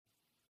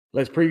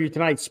Let's preview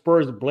tonight's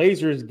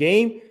Spurs-Blazers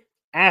game.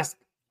 Ask,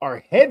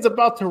 are heads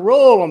about to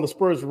roll on the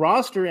Spurs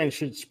roster, and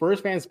should Spurs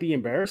fans be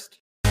embarrassed?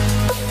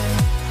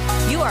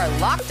 You are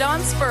Locked On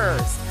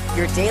Spurs,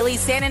 your daily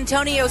San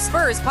Antonio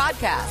Spurs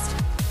podcast.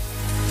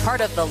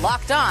 Part of the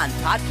Locked On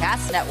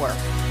Podcast Network,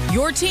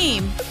 your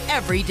team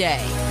every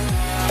day.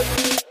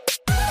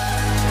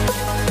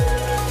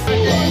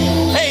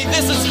 Hey,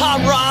 this is Hot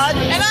Rod.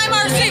 And I'm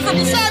RC from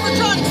the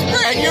Cybertron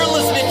Springs. And you're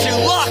listening to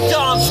Locked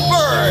On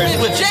Spurs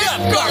with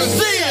Jeff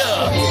Garcia.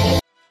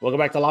 Welcome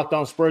back to Locked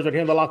On Spurs right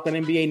here on the Locked On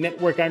NBA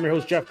Network. I'm your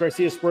host, Jeff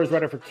Garcia, Spurs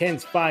writer for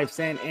KENS 5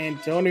 San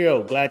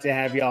Antonio. Glad to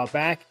have you all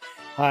back.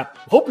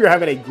 Hope you're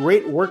having a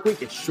great work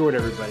week. It's short,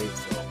 everybody,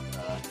 so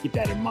keep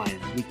that in mind.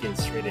 The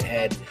weekend's straight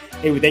ahead.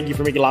 Hey, we thank you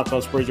for making Locked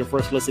On Spurs your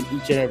first listen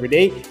each and every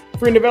day.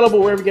 Free and available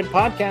wherever you get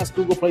podcasts,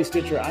 Google Play,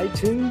 Stitcher,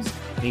 iTunes,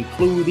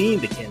 including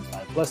the KENS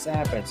 5 Plus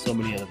app and so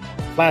many other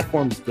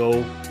platforms.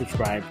 Go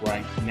subscribe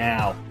right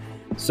now.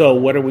 So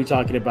what are we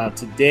talking about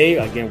today?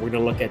 Again, we're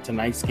going to look at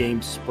tonight's game,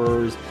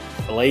 Spurs,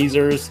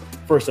 Blazers.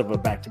 First of a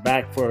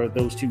back-to-back for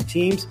those two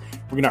teams.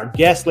 We're going to our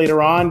guest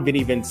later on,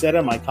 Vinny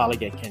Vincetta, my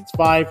colleague at KENS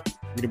 5.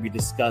 We're going to be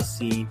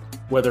discussing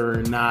whether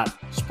or not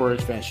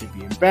Spurs fans should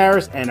be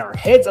embarrassed, and our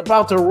heads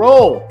about to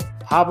roll.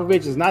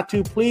 Popovich is not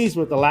too pleased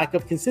with the lack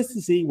of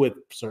consistency with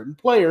certain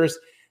players.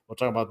 We'll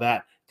talk about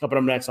that coming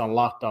up next on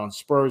Locked On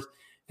Spurs.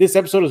 This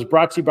episode is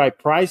brought to you by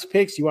Prize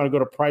Picks. You want to go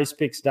to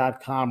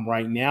prizepicks.com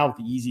right now.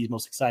 The easiest,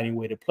 most exciting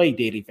way to play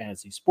daily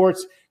fantasy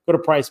sports. Go to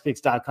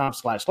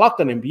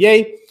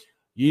prizepicks.com/LockedOnNBA.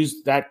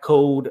 Use that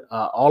code,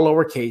 all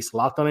lowercase,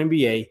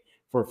 LockedOnNBA,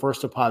 for a first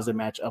deposit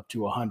match up to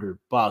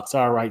 $100.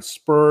 All right,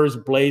 Spurs,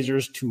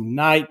 Blazers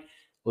tonight.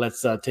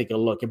 Let's take a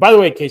look. And by the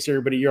way, in case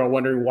everybody, you're all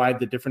wondering why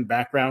the different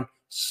background.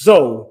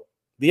 So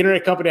the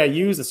internet company I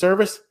use, the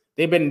service,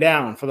 they've been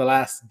down for the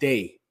last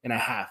day and a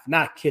half.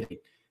 Not kidding.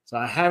 So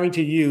I'm having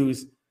to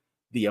use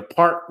the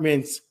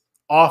apartment's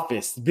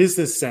office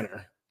business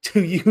center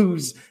to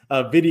use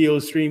video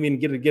streaming,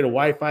 get a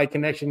Wi-Fi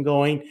connection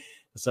going.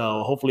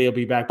 So hopefully it'll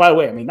be back. By the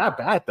way, I mean, not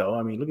bad though.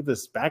 I mean, look at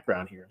this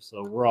background here.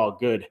 So we're all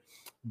good.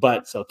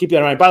 But so keep that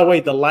in mind. By the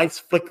way, the lights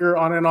flicker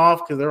on and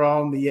off because they're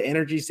all in the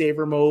energy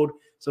saver mode.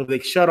 So if they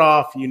shut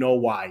off, you know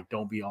why.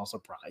 Don't be all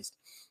surprised.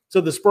 So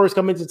the Spurs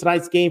come into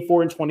tonight's game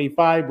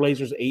 4-25,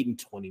 Blazers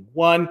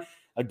 8-21.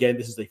 Again,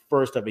 this is the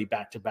first of a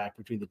back-to-back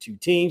between the two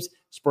teams.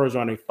 Spurs are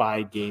on a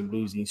 5-game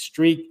losing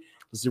streak.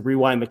 Let's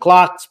rewind the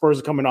clock. Spurs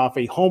are coming off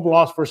a home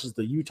loss versus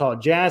the Utah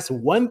Jazz,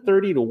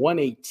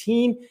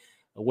 130-118.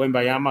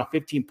 Wembayama,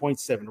 15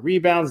 points, 7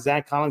 rebounds.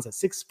 Zach Collins had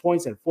 6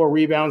 points and 4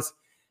 rebounds.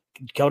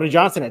 Keldon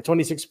Johnson had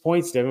 26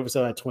 points. Devin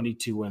Vassell had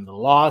 22 in the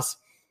loss.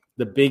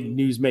 The big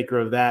newsmaker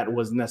of that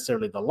wasn't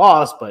necessarily the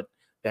loss, but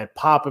that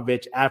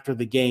Popovich, after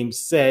the game,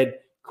 said,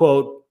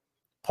 quote,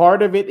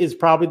 part of it is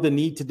probably the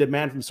need to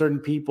demand from certain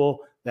people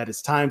that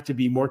it's time to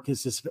be more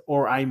consistent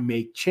or I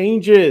make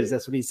changes.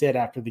 That's what he said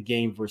after the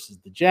game versus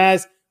the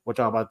Jazz. We'll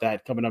talk about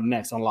that coming up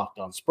next on Locked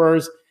On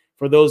Spurs.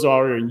 For those who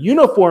are in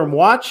uniform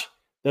watch,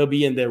 they'll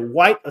be in their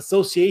white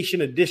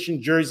Association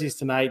Edition jerseys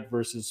tonight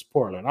versus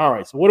Portland. All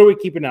right, so what are we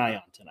keeping an eye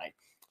on tonight?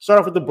 Start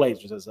off with the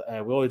Blazers, as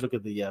we always look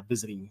at the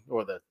visiting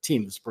or the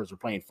team the Spurs are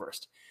playing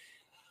first.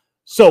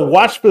 So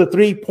watch for the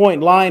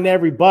three-point line,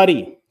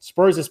 everybody.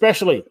 Spurs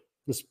especially.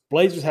 The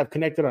Blazers have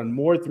connected on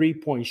more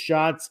three-point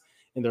shots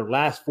in their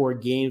last 4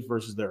 games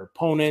versus their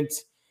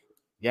opponents.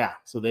 Yeah,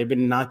 so they've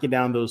been knocking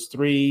down those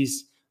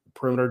threes. The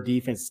perimeter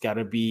defense has got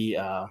to be,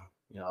 on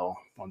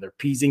their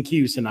P's and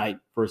Q's tonight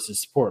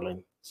versus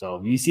Portland. So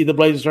if you see the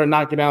Blazers start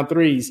knocking down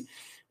threes,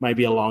 might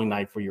be a long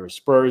night for your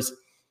Spurs.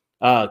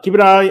 Keep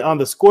an eye on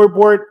the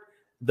scoreboard.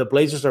 The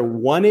Blazers are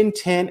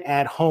 1-10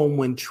 at home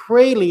when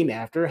trailing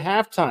after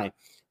halftime.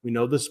 We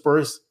know the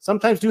Spurs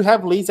sometimes do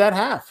have leads at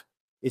half.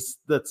 It's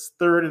the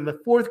third and the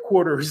fourth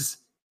quarters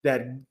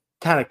that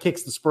kind of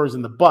kicks the Spurs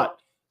in the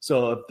butt.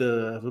 So if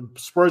the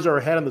Spurs are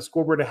ahead on the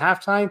scoreboard at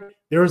halftime,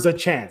 there's a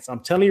chance.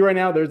 I'm telling you right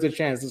now, there's a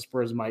chance the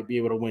Spurs might be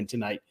able to win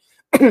tonight.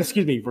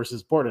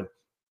 Versus Portland.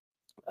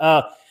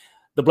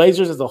 The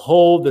Blazers as a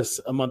whole this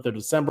month of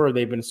December,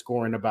 they've been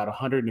scoring about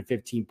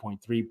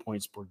 115.3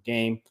 points per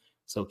game.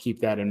 So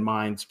keep that in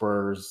mind.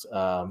 Spurs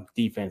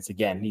defense,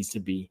 again, needs to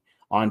be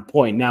on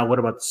point. Now, what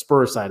about the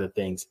Spurs side of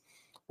things?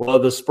 Well,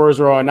 the Spurs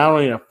are on not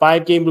only a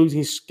 5-game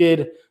losing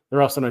skid,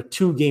 they're also on a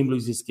 2-game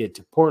losing skid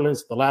to Portland.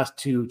 So the last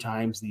 2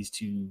 times these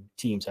two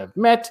teams have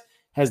met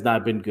has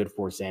not been good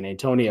for San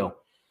Antonio.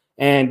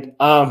 And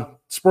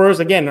Spurs,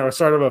 again, are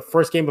sort of a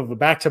first game of a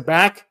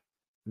back-to-back.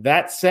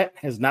 That set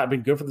has not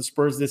been good for the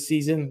Spurs this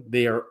season.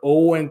 They are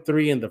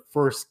 0-3 in the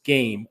first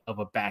game of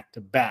a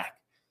back-to-back.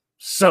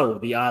 So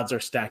the odds are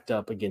stacked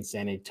up against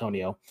San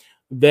Antonio.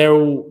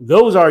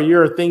 Those are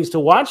your things to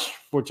watch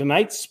for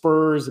tonight's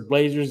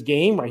Spurs-Blazers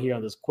game right here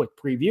on this quick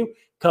preview.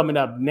 Coming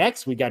up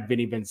next, we got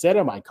Vinny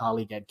Vincetta, my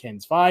colleague at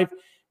KENS 5.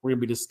 We're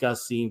going to be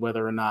discussing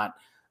whether or not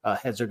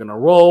heads are going to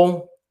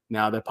roll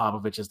now that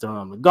Popovich has thrown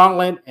on the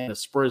gauntlet, and the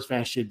Spurs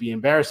fans should be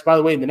embarrassed. By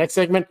the way, in the next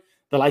segment,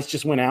 the lights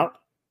just went out,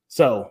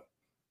 so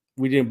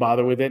we didn't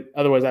bother with it.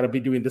 Otherwise, I'd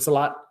be doing this a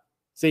lot.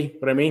 See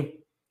what I mean?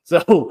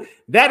 So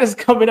that is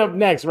coming up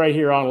next right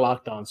here on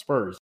Locked On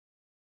Spurs.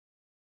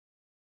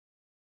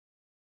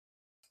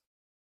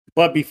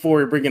 But before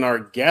we bring in our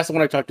guest, I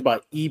want to talk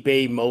about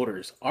eBay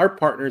Motors. Our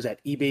partners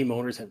at eBay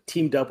Motors have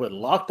teamed up with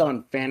Locked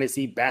On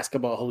Fantasy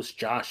basketball host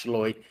Josh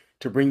Lloyd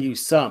to bring you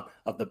some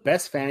of the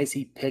best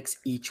fantasy picks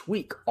each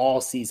week, all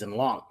season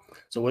long.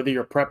 So whether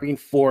you're prepping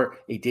for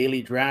a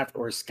daily draft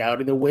or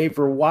scouting the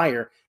waiver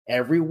wire,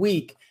 every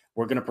week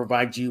we're going to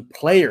provide you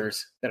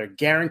players that are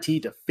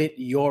guaranteed to fit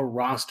your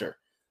roster.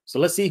 So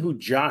let's see who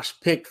Josh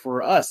picked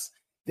for us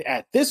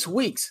at this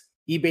week's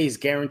eBay's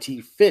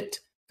Guaranteed Fit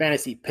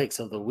Fantasy Picks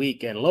of the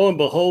Week. And lo and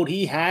behold,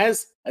 he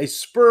has a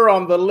Spur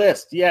on the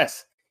list.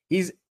 Yes,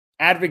 he's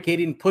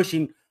advocating,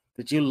 pushing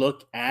that you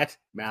look at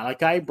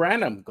Malachi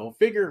Branham. Go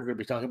figure. We're going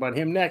to be talking about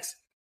him next.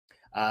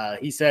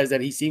 He says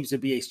that he seems to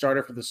be a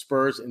starter for the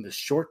Spurs in the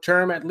short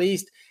term, at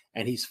least,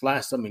 and he's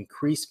flashed some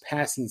increased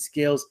passing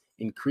skills,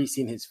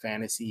 increasing his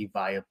fantasy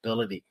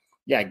viability.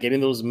 Yeah,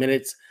 getting those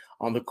minutes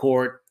on the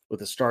court with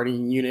the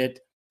starting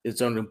unit is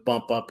going to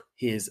bump up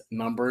his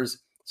numbers.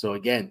 So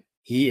again,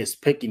 he is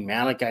picking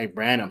Malachi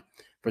Branham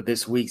for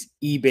this week's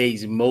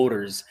eBay's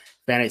Motors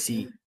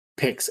Fantasy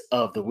Picks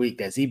of the Week.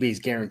 That's eBay's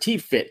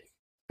Guaranteed Fit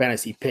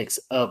Fantasy Picks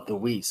of the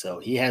Week. So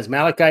he has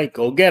Malachi.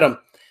 Go get him.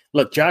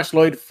 Look, Josh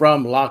Lloyd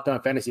from Locked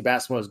On Fantasy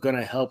Basketball is going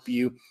to help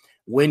you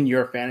win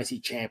your fantasy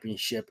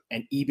championship.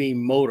 And eBay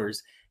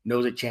Motors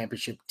knows a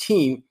championship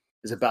team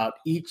is about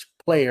each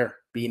player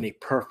being a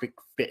perfect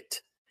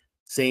fit.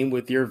 Same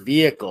with your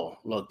vehicle.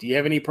 Look, do you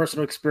have any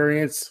personal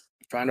experience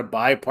trying to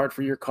buy a part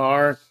for your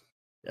car?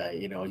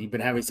 You've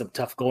been having some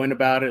tough going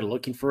about it,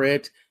 looking for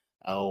it.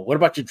 What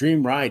about your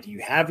dream ride? Do you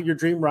have your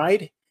dream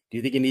ride? Do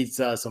you think it needs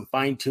some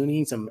fine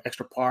tuning, some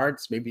extra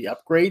parts, maybe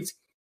upgrades?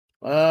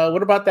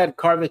 What about that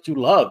car that you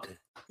loved?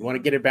 You want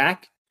to get it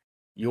back?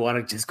 You want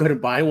to just go to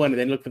buy one and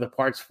then look for the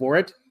parts for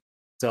it?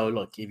 So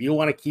look, if you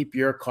want to keep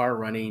your car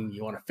running,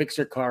 you want to fix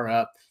your car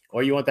up,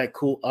 or you want that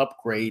cool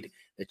upgrade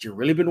that you've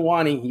really been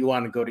wanting, you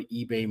want to go to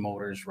eBay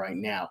Motors right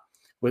now.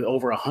 With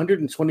over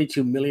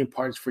 122 million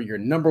parts for your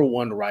number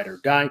one ride or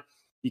die,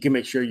 you can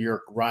make sure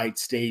your ride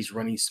stays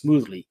running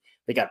smoothly.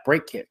 They got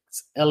brake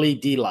kits,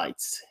 LED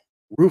lights,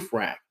 roof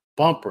rack,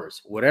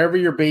 bumpers, whatever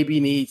your baby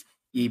needs,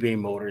 eBay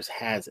Motors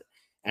has it.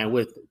 And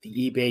with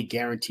the eBay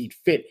Guaranteed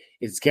Fit,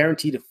 it's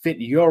guaranteed to fit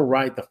your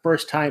ride the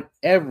first time,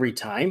 every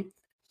time,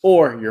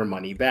 or your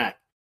money back.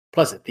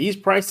 Plus, at these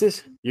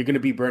prices, you're going to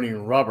be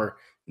burning rubber,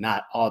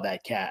 not all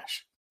that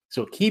cash.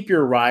 So keep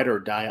your ride or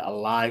die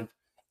alive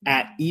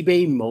at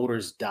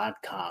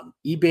ebaymotors.com.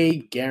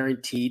 eBay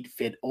Guaranteed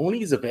Fit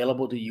only is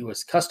available to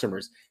U.S.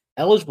 customers.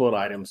 Eligible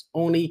items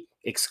only.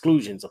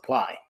 Exclusions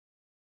apply.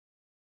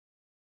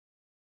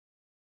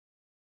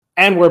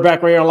 And we're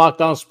back right here on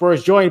Locked On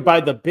Spurs, joined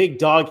by the big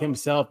dog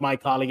himself, my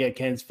colleague at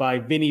Ken's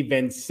 5, Vinny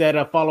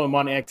Vencetta. Follow him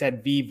on X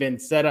at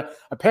VVencetta.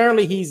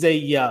 Apparently, he's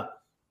a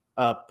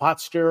pot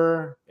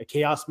stirrer, a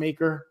chaos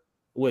maker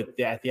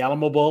at the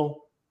Alamo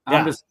Bowl.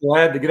 I'm just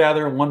glad to get out of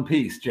there in one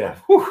piece,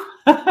 Jeff.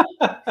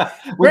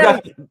 We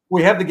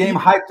have the game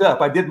hyped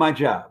up. I did my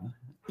job.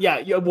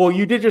 Yeah, well,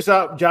 you did your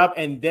job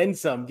and then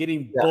some,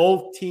 getting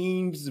both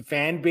teams,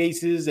 fan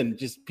bases, and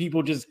just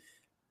people just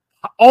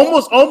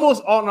almost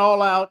on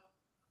all out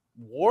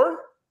war.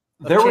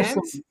 There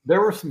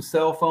were some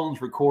cell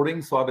phones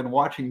recording, so I've been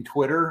watching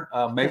Twitter.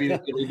 Maybe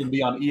it'll even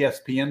be on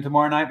ESPN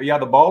tomorrow night. But yeah,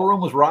 the ballroom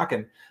was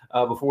rocking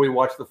before we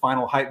watched the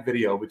final hype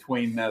video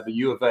between the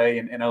U of A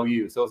and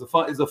OU. So it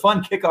was a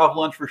fun kickoff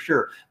lunch for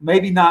sure.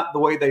 Maybe not the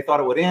way they thought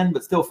it would end,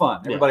 but still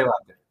fun. Everybody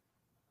liked it.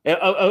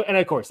 And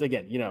of course,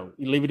 again, you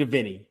leave it to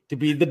Vinny to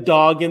be the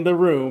dog in the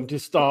room to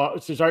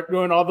start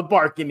doing all the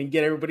barking and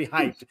get everybody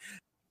hyped.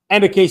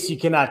 And in case you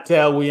cannot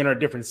tell, we're in a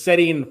different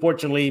setting.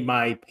 Unfortunately,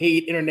 my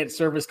paid internet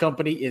service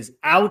company is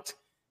out,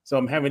 so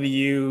I'm having to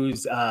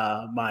use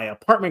my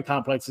apartment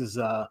complex's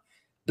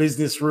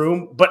business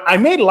room. But I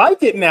may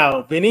like it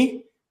now,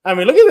 Vinny. I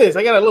mean, look at this.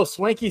 I got a little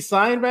swanky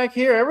sign back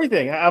here,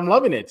 everything. I'm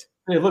loving it.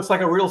 It looks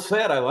like a real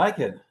set. I like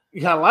it.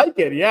 I like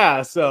it,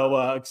 yeah.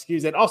 So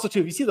excuse that. Also,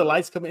 too, if you see the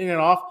lights coming in and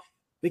off,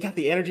 they got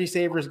the energy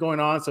savers going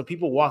on, so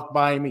people walk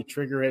by and may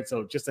trigger it.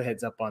 So just a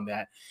heads up on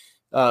that.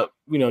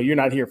 You're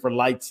not here for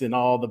lights and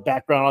all the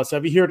background, all that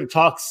stuff. You're here to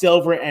talk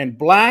silver and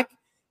black.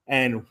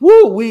 And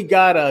we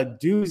got a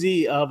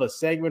doozy of a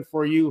segment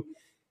for you.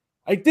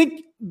 I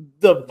think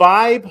the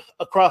vibe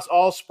across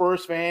all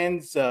Spurs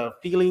fans,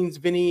 feelings,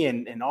 Vinny,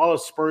 and all of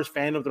Spurs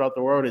fandom throughout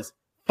the world is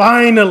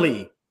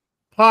finally,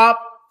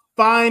 Pop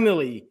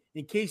finally.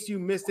 In case you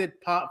missed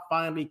it, Pop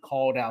finally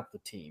called out the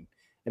team.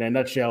 In a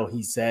nutshell,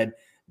 he said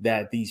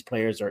that these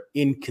players are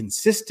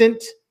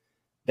inconsistent,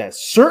 that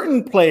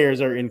certain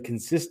players are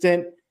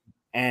inconsistent,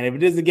 and if it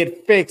doesn't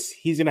get fixed,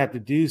 he's going to have to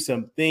do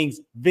some things.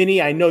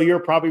 Vinny, I know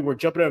we're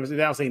jumping up and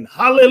down saying,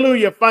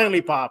 hallelujah,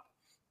 finally, Pop.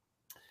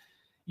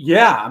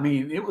 Yeah, I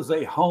mean, it was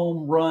a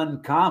home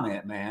run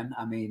comment, man.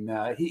 I mean,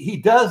 he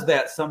does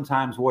that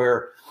sometimes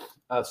where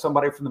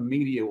somebody from the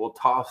media will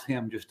toss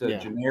him just a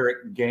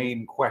generic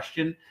game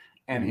question,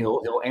 and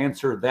he'll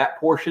answer that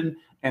portion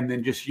and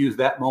then just use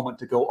that moment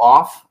to go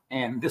off.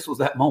 And this was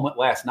that moment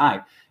last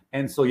night.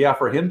 And so, yeah,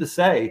 for him to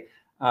say,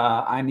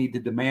 I need to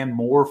demand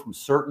more from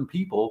certain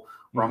people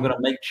or I'm going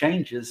to make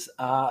changes,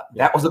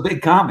 that was a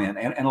big comment.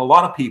 And a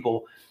lot of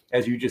people,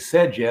 as you just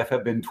said, Jeff,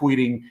 have been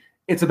tweeting,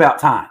 it's about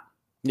time.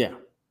 Yeah.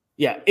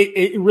 Yeah,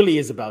 it really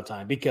is about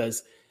time,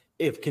 because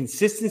if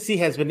consistency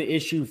has been an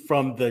issue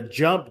from the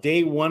jump,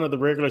 day one of the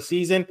regular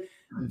season,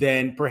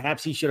 then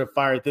perhaps he should have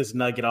fired this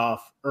nugget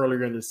off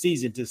earlier in the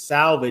season to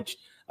salvage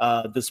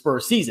the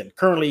Spurs season.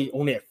 Currently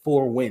only at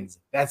 4 wins.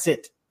 That's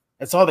it.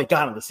 That's all they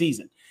got in the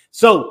season.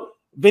 So,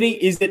 Vinny,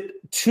 is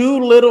it too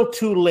little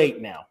too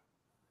late now?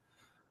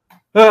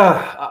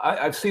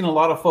 I've seen a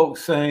lot of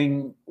folks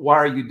saying, why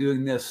are you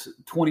doing this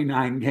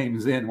 29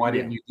 games in? Why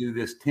didn't you do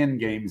this 10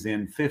 games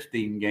in,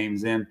 15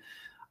 games in?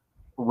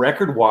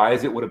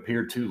 Record-wise, it would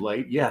appear too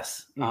late,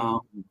 yes.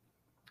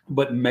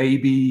 But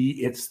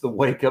maybe it's the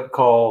wake-up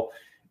call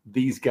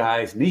these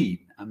guys need.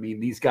 I mean,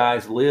 these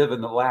guys live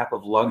in the lap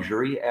of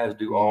luxury, as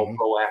do all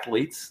pro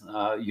athletes.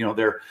 You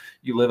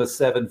live a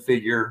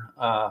 7-figure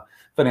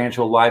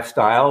financial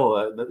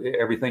lifestyle.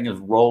 Everything is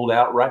rolled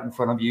out right in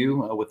front of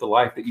you with the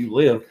life that you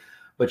live.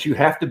 But you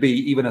have to be,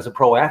 even as a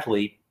pro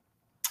athlete,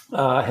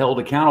 held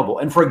accountable.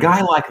 And for a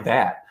guy like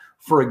that,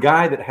 for a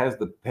guy that has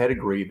the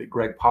pedigree that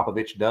Greg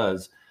Popovich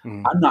does,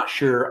 I'm not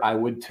sure I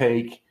would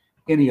take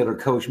any other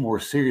coach more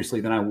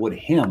seriously than I would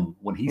him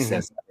when he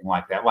says something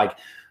like that. Like,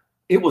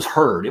 it was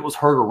heard. It was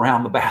heard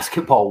around the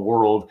basketball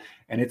world,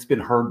 and it's been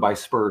heard by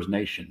Spurs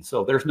Nation.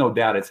 So there's no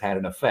doubt it's had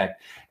an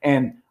effect.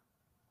 And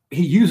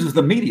he uses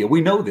the media.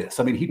 We know this.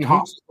 I mean, he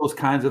tosses those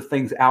kinds of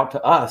things out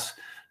to us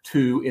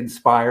to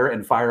inspire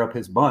and fire up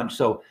his bunch.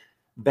 So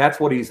that's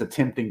what he's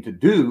attempting to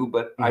do.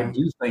 But I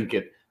do think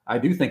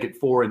at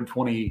 4 and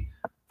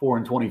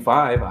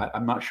 25,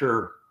 I'm not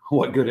sure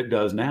what good it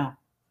does now.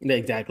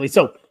 Exactly.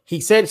 So he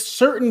said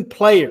certain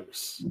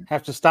players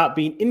have to stop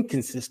being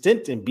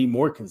inconsistent and be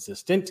more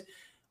consistent.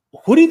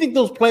 Who do you think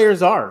those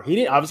players are?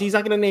 Obviously he's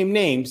not going to name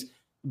names,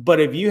 but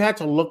if you had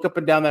to look up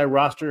and down that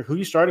roster, who are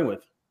you starting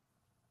with?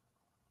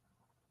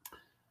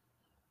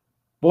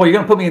 Boy, you're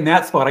going to put me in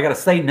that spot. I got to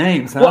say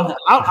names. Huh? Well,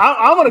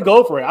 I'm going to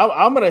go for it.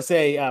 I'm going to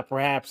say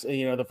perhaps,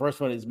 the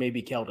first one is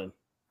maybe Keldon.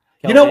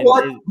 You know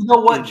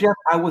what, Jeff?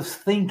 I was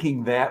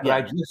thinking that,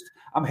 but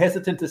I'm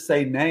hesitant to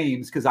say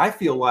names because I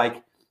feel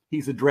like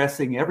he's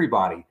addressing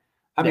everybody.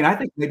 I mean, I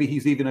think maybe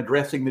he's even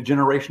addressing the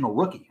generational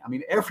rookie. I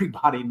mean,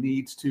 everybody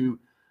needs to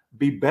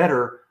be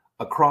better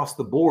across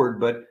the board,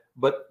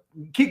 but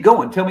keep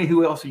going. Tell me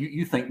who else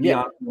you think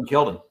beyond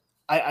Keldon.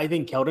 I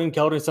think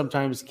Keldon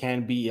sometimes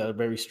can be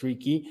very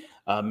streaky.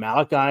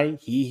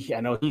 Malachi,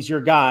 I know he's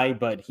your guy,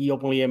 but he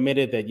openly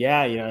admitted that,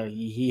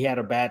 he had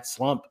a bad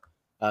slump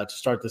to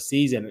start the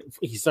season.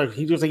 He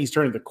looks like he's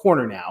turning the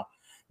corner now,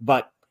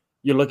 but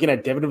you're looking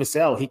at Devin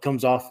Vassell. He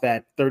comes off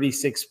that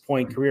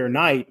 36-point career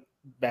night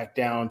back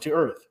down to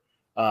earth.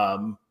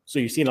 So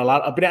you've seen a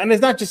lot of, and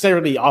it's not just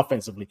necessarily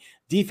offensively,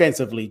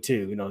 defensively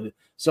too.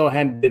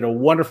 Sohan did a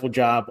wonderful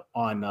job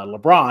on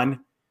LeBron.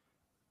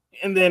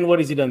 And then what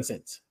has he done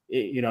since?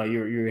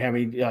 You're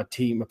having a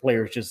team of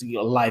players just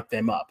light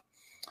them up.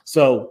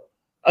 So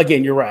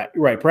again, you're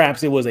right.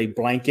 Perhaps it was a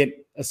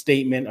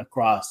statement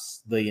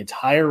across the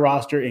entire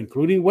roster,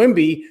 including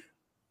Wemby.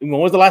 When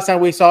was the last time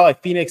we saw a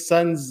Phoenix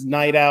Suns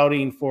night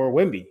outing for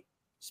Wemby?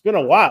 It's been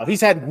a while.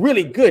 He's had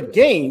really good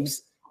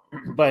games,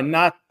 but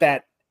not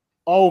that,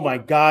 oh my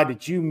God,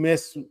 did you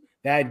miss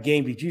that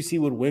game? Did you see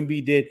what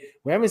Wemby did?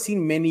 We haven't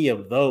seen many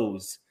of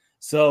those.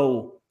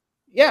 So,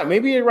 yeah,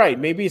 maybe you're right.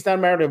 Maybe it's not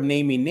a matter of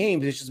naming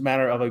names. It's just a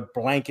matter of a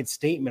blanket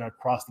statement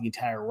across the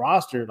entire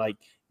roster. Like,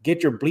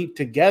 get your bleep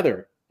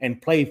together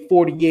and play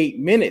 48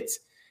 minutes.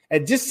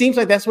 It just seems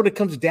like that's what it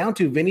comes down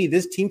to, Vinny.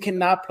 This team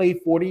cannot play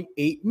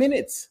 48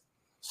 minutes.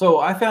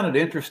 So I found it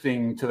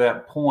interesting to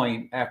that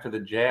point after the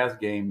Jazz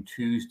game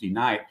Tuesday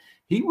night.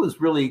 He was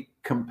really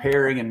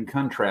comparing and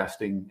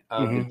contrasting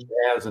the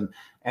Jazz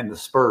and the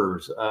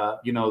Spurs.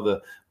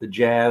 The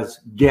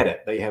Jazz get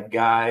it. They have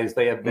guys,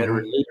 they have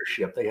veteran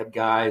leadership. They have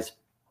guys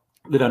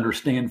that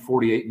understand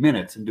 48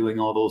 minutes and doing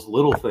all those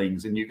little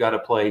things. And you got to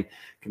play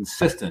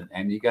consistent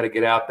and you got to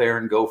get out there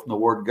and go from the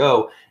word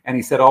go. And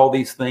he said all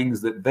these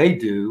things that they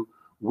do,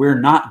 we're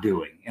not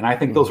doing. And I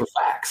think those are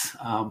facts.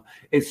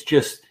 It's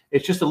just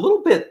a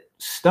little bit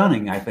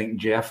stunning, I think,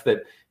 Jeff,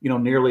 that,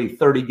 nearly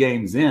 30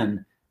 games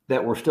in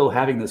that we're still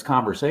having this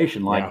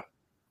conversation. Like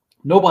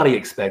nobody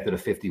expected a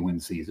 50-win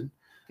season.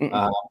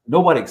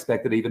 Nobody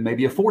expected even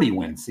maybe a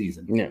 40-win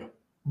season. Yeah.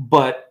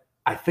 But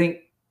I think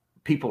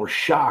people are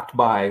shocked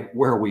by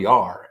where we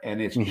are.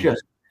 And it's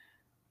just,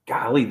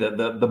 golly, the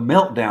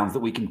meltdowns that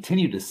we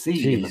continue to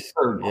see in the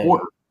third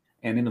quarter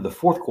and into the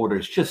fourth quarter.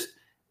 It's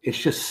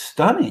just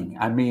stunning.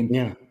 I mean,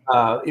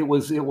 it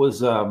was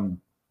one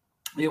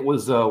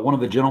of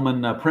the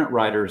gentlemen print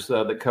writers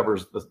that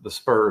covers the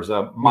Spurs,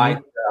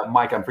 Mike.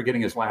 I'm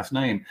forgetting his last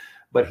name,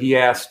 but he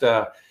asked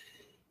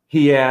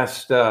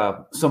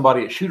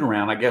somebody at shoot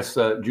around, I guess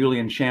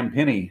Julian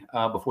Champagny,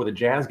 before the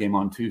Jazz game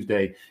on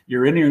Tuesday.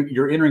 You're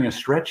entering a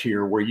stretch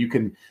here where you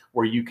can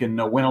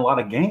win a lot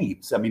of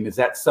games. I mean, is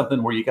that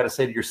something where you got to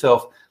say to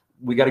yourself,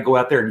 we got to go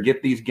out there and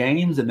get these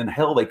games. And then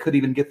hell, they could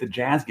even get the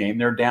Jazz game.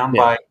 They're down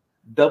by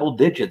double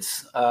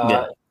digits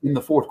in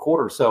the fourth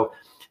quarter. So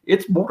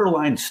it's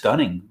borderline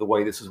stunning the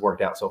way this has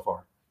worked out so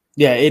far.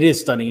 Yeah, it is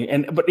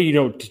stunning. But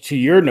to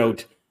your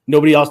note,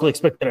 nobody also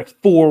expected a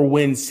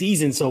 4-win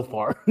season so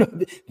far.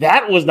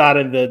 That was not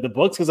in the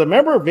books. Because I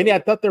remember, Vinny, I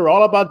thought they were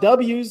all about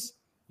W's.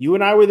 You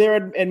and I were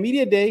there at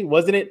Media Day,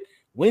 wasn't it?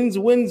 Wins,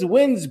 wins,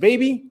 wins,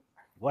 baby.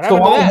 What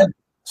happened to that?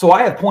 So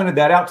I have pointed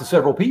that out to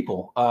several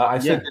people. I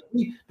said,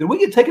 did we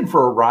get taken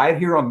for a ride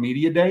here on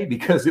Media Day?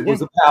 Because it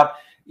was about,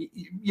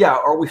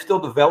 are we still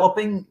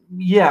developing?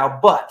 Yeah,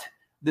 but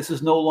this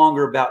is no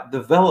longer about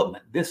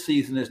development. This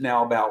season is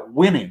now about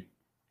winning.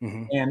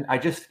 Mm-hmm. And I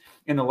just,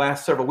 in the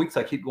last several weeks,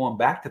 I keep going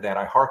back to that.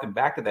 I hearken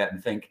back to that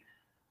and think,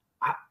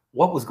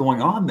 what was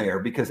going on there?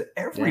 Because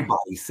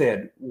everybody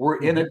said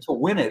we're in it to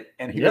win it.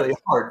 And here they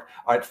are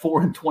at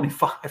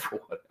 4-25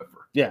 or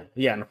whatever. Yeah.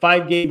 And a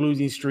 5-game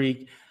losing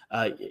streak.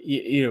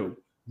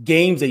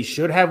 Games they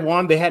should have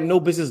won. They had no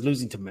business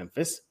losing to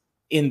Memphis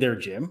in their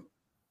gym.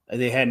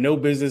 They had no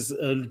business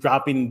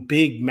dropping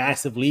big,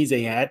 massive leads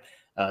they had.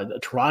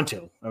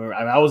 Toronto.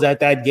 I was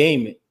at that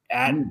game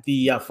at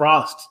the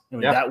Frost.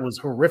 That was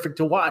horrific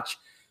to watch.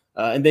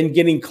 And then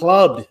getting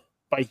clubbed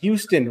by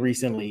Houston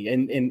recently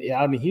and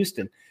out in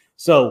Houston.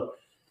 So,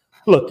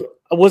 look,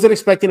 I wasn't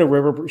expecting a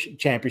River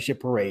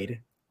Championship parade,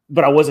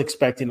 but I was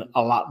expecting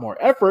a lot more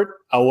effort.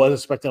 I was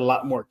expecting a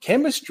lot more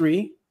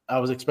chemistry. I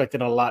was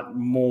expecting a lot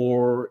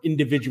more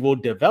individual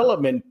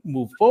development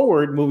moving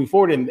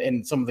forward,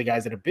 and some of the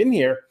guys that have been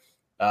here,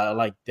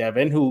 like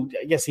Devin, who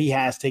I guess he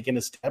has taken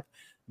a step.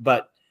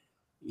 But,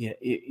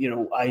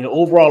 I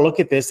overall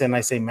look at this and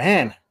I say,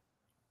 man,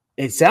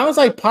 it sounds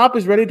like Pop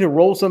is ready to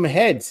roll some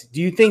heads.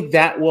 Do you think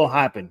that will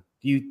happen?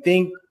 Do you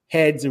think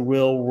heads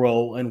will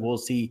roll and we'll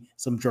see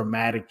some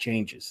dramatic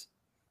changes?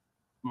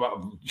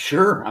 Well,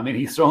 sure. I mean,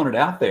 he's throwing it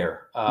out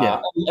there.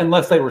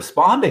 Unless they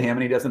respond to him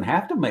and he doesn't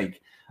have to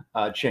make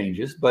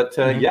changes. But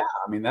I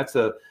mean, that's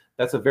a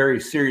very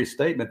serious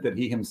statement that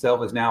he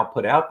himself has now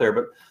put out there.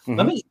 But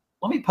let me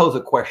pose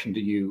a question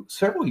to you.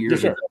 Several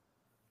years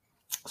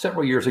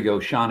ago,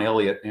 Sean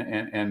Elliott,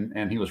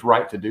 and he was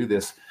right to do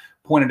this,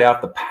 pointed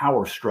out the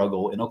power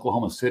struggle in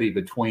Oklahoma City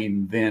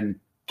between then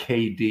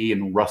KD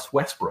and Russ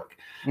Westbrook.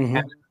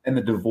 And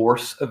the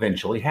divorce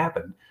eventually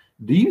happened.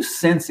 Do you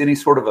sense any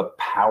sort of a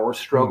power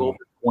struggle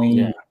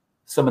between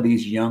some of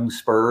these young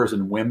Spurs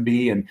and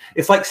Wemby? And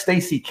it's like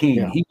Stacey King.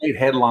 Yeah. He made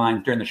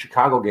headlines during the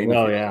Chicago game.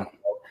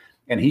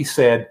 And he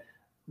said,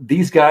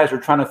 these guys are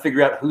trying to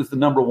figure out who's the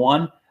number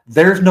one.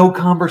 There's no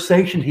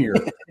conversation here.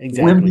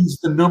 Exactly. Wemby's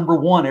the number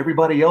one.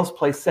 Everybody else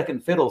plays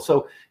second fiddle.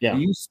 So do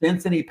you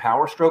sense any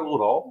power struggle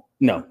at all?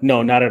 No,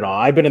 not at all.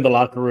 I've been in the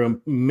locker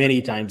room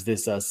many times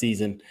this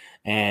season,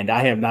 and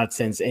I have not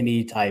sensed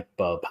any type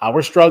of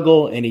power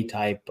struggle, any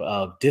type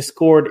of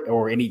discord,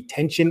 or any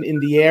tension in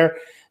the air.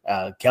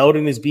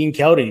 Keldon is being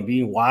Keldon,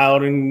 being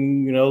wild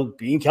and,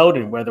 being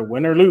Keldon, whether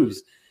win or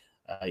lose.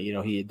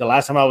 The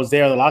last time I was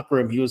there in the locker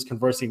room, he was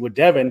conversing with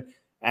Devin,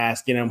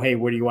 asking him, hey,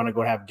 where do you want to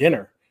go have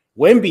dinner?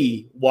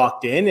 Wemby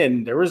walked in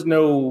and there was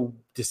no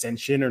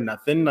dissension or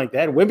nothing like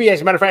that. Wemby, as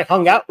a matter of fact,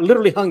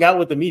 literally hung out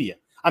with the media.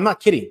 I'm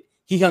not kidding.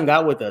 He hung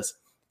out with us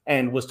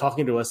and was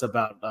talking to us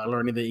about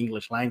learning the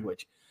English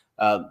language.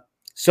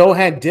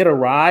 Sohan did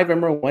arrive, I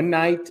remember, one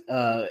night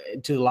to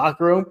the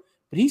locker room,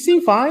 but he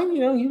seemed fine.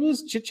 He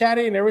was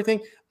chit-chatting and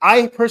everything.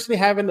 I personally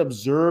haven't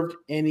observed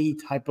any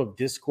type of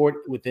discord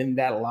within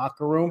that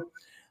locker room.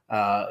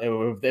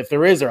 If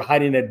there is, they're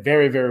hiding it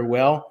very, very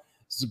well.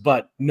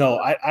 But no,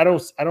 I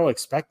don't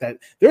expect that.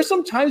 There's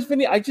some times,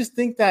 Vinny, I just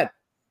think that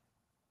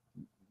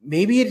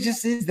maybe it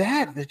just is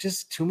that there's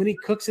just too many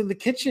cooks in the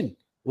kitchen.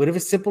 What if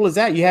it's simple as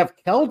that? You have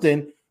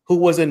Keldon, who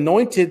was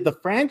anointed the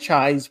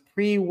franchise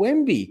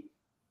pre-Wemby.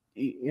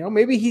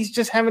 Maybe he's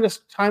just having a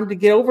time to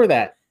get over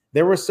that.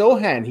 There was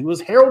Sohan. He was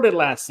heralded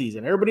last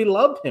season. Everybody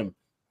loved him.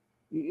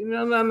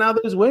 Now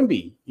there's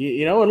Wemby.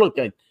 And look,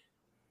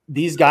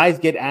 these guys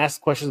get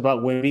asked questions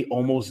about Wemby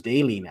almost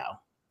daily now.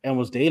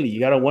 Almost daily.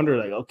 You got to wonder,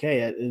 like,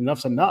 okay,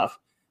 enough's enough.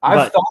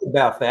 I've thought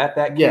about that.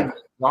 That can be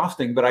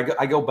exhausting, but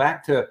I go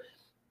back to,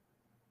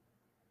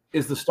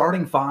 is the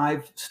starting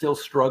five still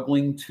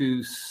struggling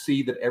to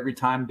see that every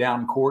time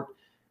down court,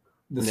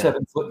 the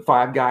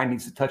 7'5" guy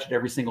needs to touch it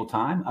every single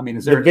time? I mean,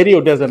 is there the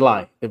video doesn't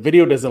lie. The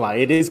video doesn't lie.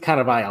 It is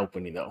kind of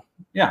eye-opening, though.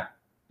 Yeah.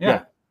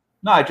 No,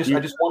 I just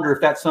wonder if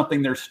that's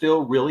something they're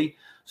still really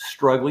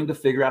struggling to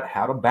figure out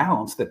how to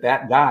balance, that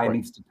guy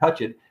needs to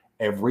touch it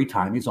every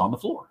time he's on the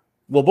floor.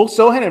 Well, both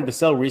Sohan and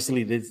Vassell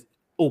recently did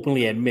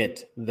openly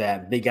admit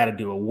that they got to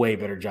do a way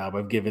better job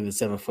of giving the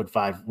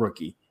 7'5"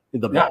 rookie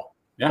the ball.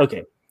 Yeah.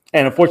 Okay.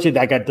 And unfortunately,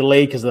 that got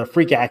delayed because of the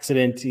freak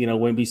accident,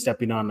 Wemby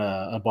stepping on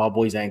a ball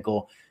boy's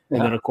ankle.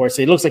 And then, of course,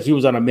 it looks like he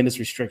was on a minutes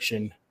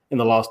restriction in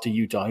the loss to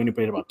Utah. He only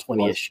played about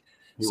 20-ish.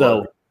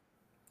 So,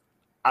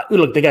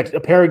 look, they got a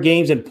pair of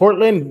games in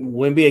Portland.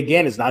 Wemby,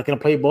 again, is not going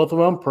to play both of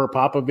them, per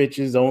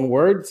Popovich's own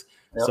words.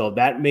 Yep. So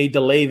that may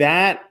delay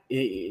that,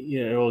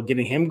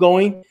 getting him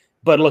going.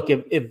 But look,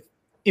 if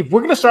if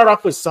we're going to start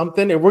off with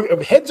something,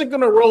 if heads are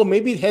going to roll,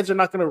 maybe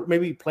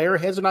player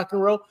heads are not going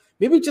to roll.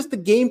 Maybe just the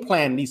game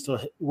plan needs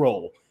to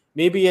roll.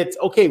 Maybe it's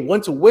okay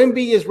once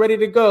Wemby is ready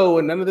to go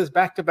and none of this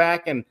back to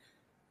back and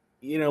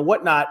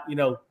whatnot.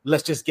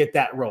 Let's just get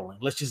that rolling.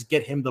 Let's just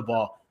get him the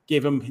ball.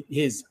 Give him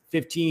his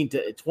 15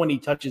 to 20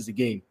 touches a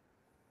game.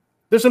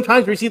 There's some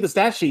times where you see the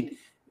stat sheet.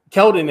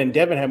 Keldon and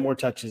Devin have more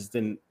touches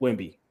than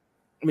Wemby.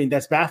 I mean,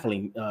 that's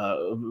baffling,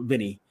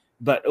 Vinny.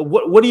 But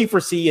what do you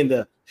foresee in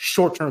the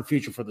short-term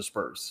future for the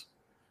Spurs?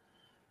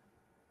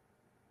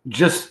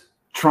 Just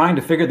trying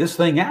to figure this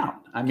thing out.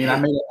 I mean,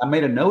 I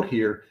made a note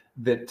here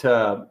that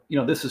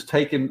this has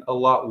taken a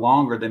lot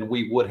longer than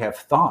we would have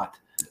thought.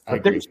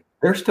 But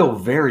they're still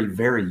very,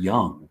 very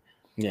young.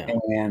 Yeah.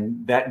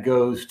 And that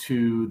goes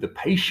to the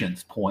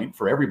patience point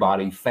for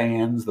everybody,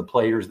 fans, the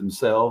players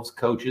themselves,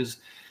 coaches,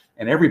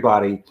 and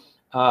everybody.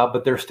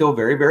 But they're still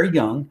very, very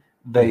young.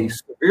 They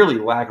severely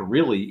lack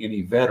really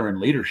any veteran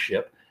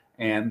leadership.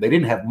 And they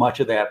didn't have much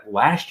of that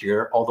last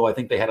year, although I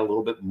think they had a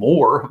little bit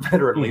more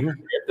veteran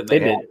leadership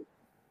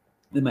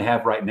than they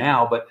have right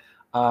now. But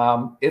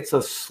it's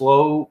a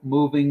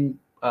slow-moving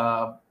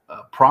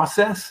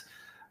process.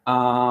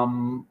 I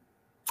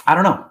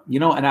don't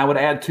know, and I would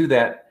add to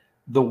that,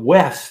 the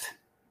West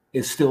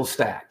is still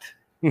stacked.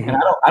 And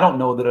I don't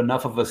know that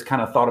enough of us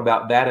kind of thought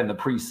about that in the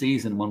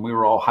preseason when we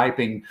were all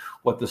hyping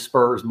what the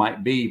Spurs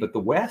might be. But the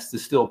West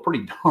is still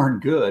pretty darn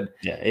good.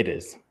 Yeah, it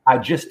is. I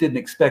just didn't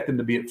expect them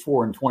to be at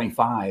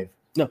 4-25.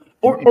 No,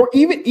 or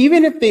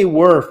even if they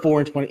were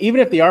 4-20,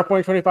 even if they are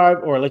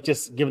 4-25, or let's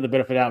just give them the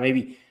benefit out,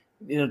 maybe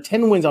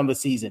 10 wins on the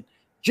season.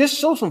 Just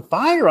show some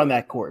fire on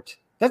that court.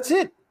 That's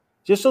it.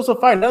 Just show some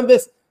fire. None of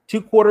this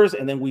 2 quarters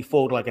and then we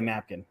fold like a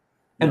napkin.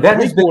 And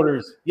that 3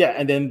 quarters,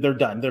 and then they're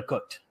done. They're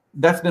cooked.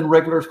 That's been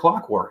regular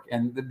clockwork,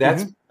 and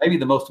that's maybe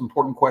the most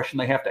important question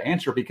they have to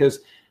answer,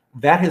 because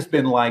that has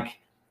been like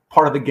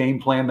part of the game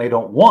plan they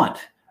don't want.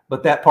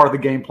 But that part of the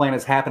game plan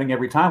is happening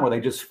every time where they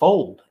just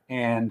fold.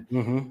 And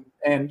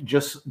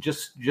just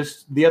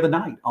the other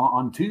night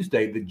on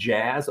Tuesday, the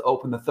Jazz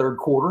opened the third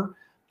quarter,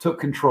 took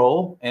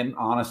control, and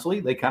honestly,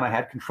 they kind of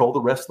had control the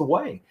rest of the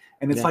way.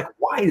 And it's like,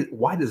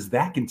 why does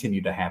that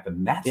continue to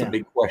happen? That's a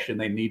big question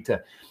they need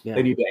to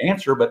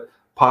answer. But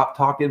Pop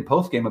talked in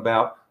postgame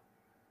about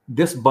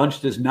this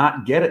bunch does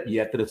not get it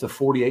yet that it's a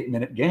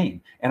 48-minute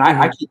game. And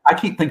I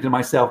keep thinking to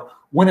myself,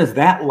 when is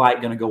that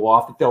light going to go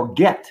off that they'll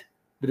get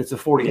that it's a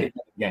 48-minute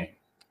game?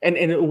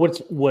 And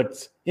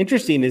what's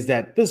interesting is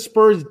that the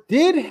Spurs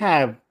did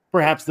have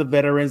perhaps the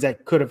veterans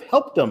that could have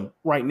helped them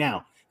right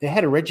now. They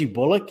had a Reggie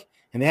Bullock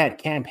and they had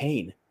Cam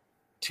Payne,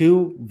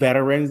 2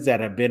 veterans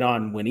that have been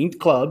on winning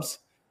clubs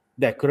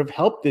that could have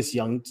helped this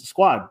young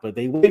squad, but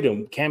they waived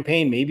him. Cam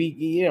Payne,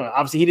 maybe,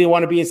 obviously he didn't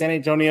want to be in San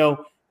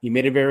Antonio. He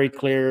made it very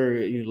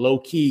clear,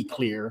 low-key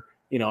clear,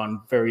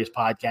 on various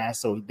podcasts.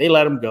 So they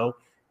let him go.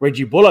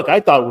 Reggie Bullock, I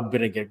thought would have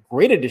been a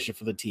great addition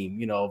for the team,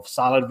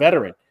 solid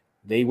veteran.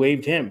 They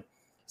waived him.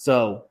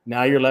 So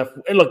now you're left.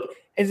 And look,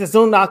 it's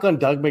no knock on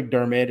Doug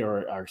McDermott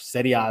or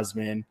Cedi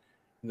Osman,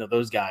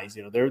 those guys.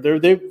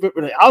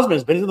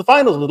 Osman's been to the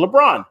finals with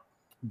LeBron,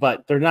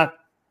 but they're not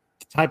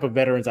the type of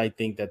veterans I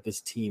think that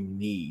this team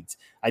needs.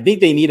 I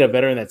think they need a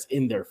veteran that's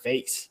in their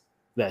face,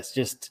 that's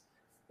just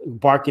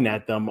barking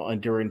at them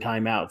during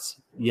timeouts,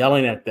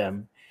 yelling at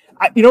them.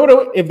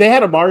 If they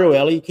had a Mario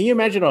Ellie, can you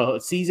imagine a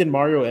seasoned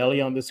Mario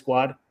Ellie on this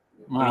squad?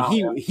 Wow. I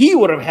mean, he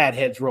would have had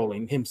heads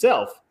rolling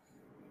himself.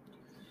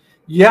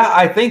 Yeah,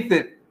 I think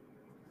that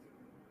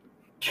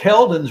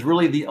Keldon's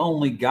really the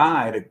only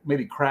guy to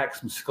maybe crack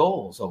some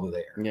skulls over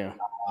there. Yeah,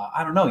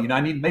 I don't know.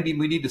 Maybe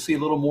we need to see a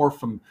little more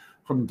from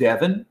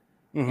Devin,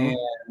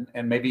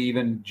 and maybe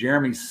even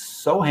Jeremy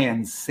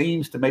Sohan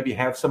seems to maybe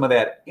have some of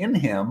that in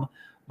him,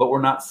 but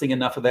we're not seeing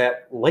enough of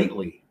that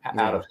lately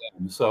out of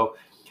him. So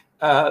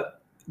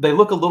they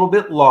look a little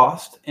bit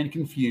lost and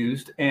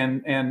confused.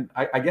 And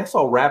I guess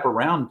I'll wrap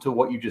around to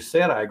what you just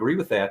said. I agree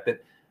with that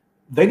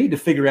they need to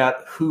figure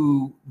out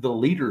who the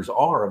leaders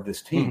are of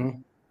this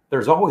team.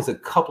 There's always a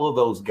couple of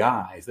those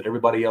guys that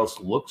everybody else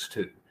looks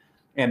to.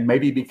 And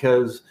maybe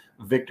because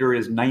Victor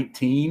is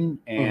 19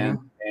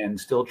 and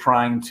still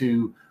trying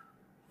to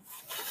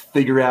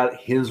figure out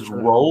his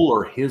role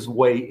or his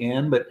way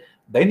in, but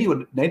they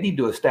need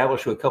to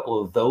establish who a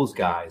couple of those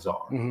guys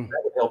are.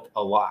 That would help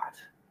a lot.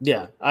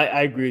 Yeah,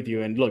 I agree with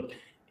you. And look,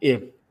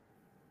 if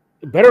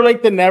better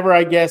late than never,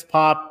 I guess,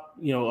 Pop.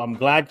 I'm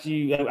glad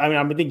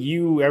I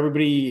think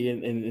everybody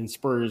in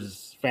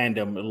Spurs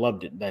fandom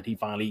loved it that he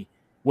finally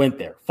went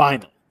there.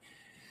 Finally.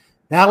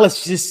 Now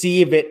let's just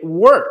see if it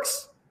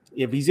works.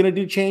 If he's going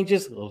to do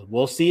changes,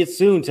 we'll see it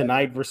soon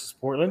tonight versus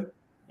Portland.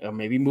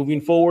 Maybe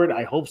moving forward,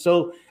 I hope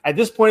so. At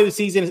this point of the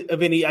season,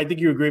 Vinny, I think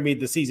you agree with me,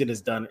 the season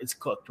is done. It's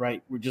cooked,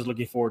 right? We're just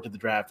looking forward to the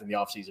draft and the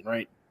offseason,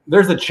 right?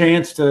 There's a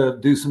chance to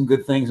do some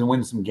good things and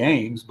win some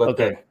games, but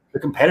the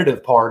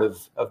competitive part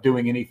of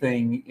doing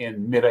anything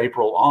in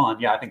mid-April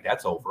on, I think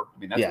that's over. I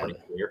mean, that's pretty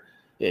clear.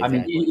 Yeah,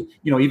 exactly.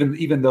 I mean,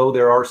 even though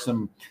there are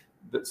some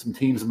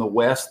teams in the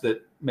West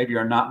that maybe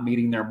are not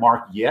meeting their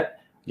mark yet,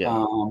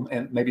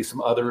 and maybe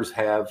some others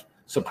have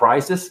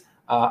surprised us,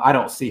 I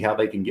don't see how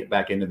they can get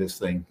back into this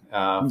thing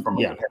from a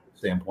competitive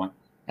standpoint.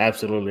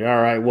 Absolutely.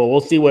 All right. Well,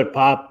 we'll see what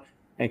Pop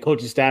and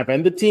coaching staff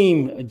and the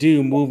team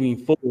do moving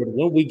forward.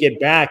 When we get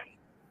back,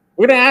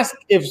 we're going to ask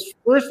if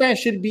Spurs fans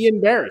should be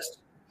embarrassed,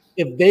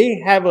 if they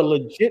have a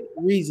legit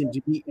reason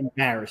to be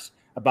embarrassed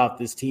about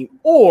this team,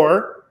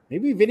 or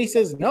maybe Vinny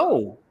says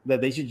no,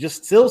 that they should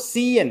just still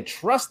see and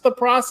trust the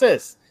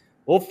process.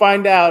 We'll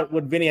find out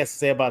what Vinny has to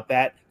say about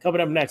that coming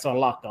up next on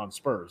Locked On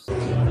Spurs.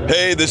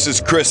 Hey, this is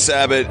Chris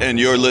Sabat, and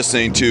you're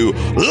listening to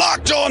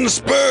Locked On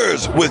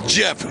Spurs with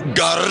Jeff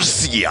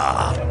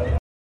Garcia.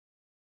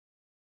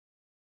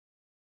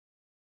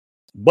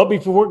 But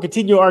before we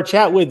continue our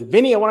chat with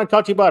Vinny, I want to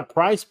talk to you about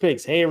Prize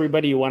Picks. Hey,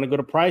 everybody, you want to go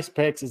to Prize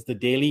Picks? It's the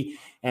daily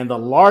and the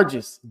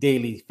largest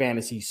daily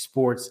fantasy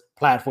sports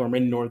platform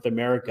in North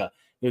America.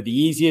 They're the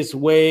easiest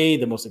way,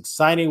 the most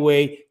exciting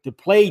way to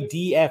play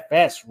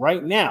DFS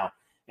right now.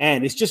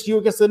 And it's just you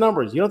against the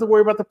numbers. You don't have to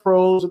worry about the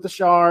pros or the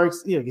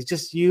sharks. It's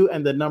just you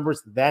and the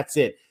numbers. That's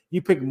it.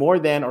 You pick more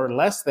than or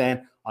less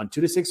than on 2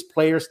 to 6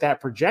 player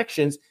stat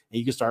projections, and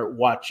you can start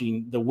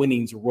watching the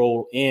winnings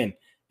roll in.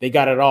 They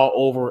got it all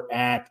over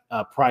at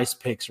Prize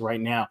Picks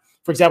right now.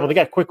 For example, they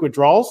got quick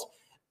withdrawals,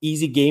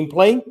 easy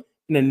gameplay,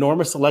 an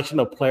enormous selection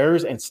of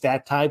players and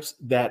stat types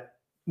that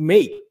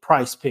make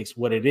Prize Picks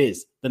what it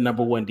is, the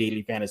number one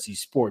daily fantasy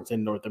sports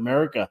in North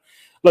America.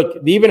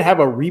 Look, they even have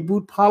a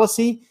reboot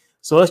policy.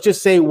 So let's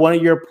just say one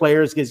of your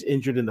players gets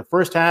injured in the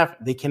first half.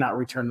 They cannot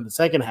return in the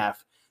second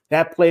half.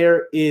 That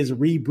player is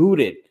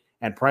rebooted.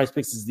 And Prize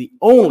Picks is the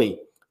only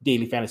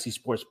daily fantasy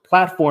sports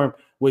platform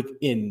with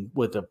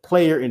a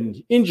player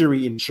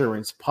injury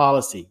insurance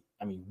policy.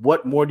 I mean,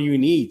 what more do you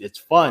need? It's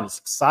fun. It's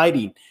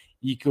exciting.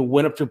 You can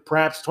win up to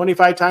perhaps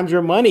 25 times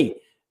your money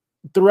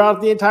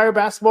throughout the entire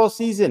basketball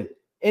season.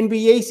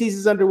 NBA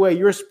season's underway.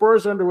 Your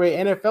Spurs are underway.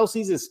 NFL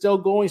season is still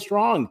going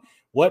strong.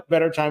 What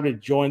better time to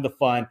join the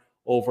fun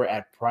over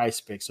at Prize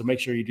Picks? So make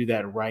sure you do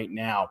that right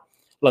now.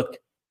 Look,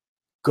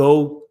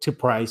 go to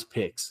Prize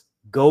Picks.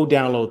 Go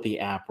download the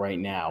app right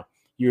now.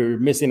 You're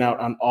missing out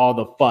on all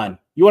the fun.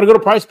 You want to go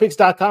to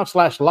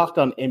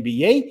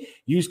prizepicks.com/LockedOnNBA.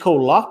 Use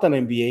code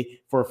LockedOnNBA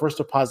for a first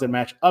deposit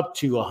match up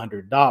to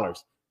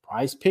 $100.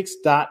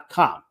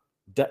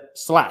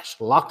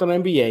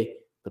 prizepicks.com/LockedOnNBA.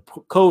 The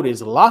code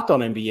is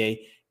LockedOnNBA.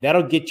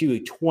 That'll get you a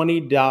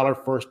 $20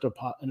 first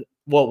deposit.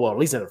 Well, at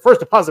least at the first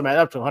deposit match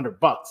up to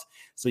 $100.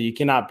 So you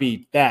cannot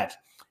beat that.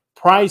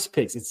 Prize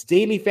Picks. It's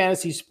daily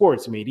fantasy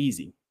sports made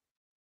easy.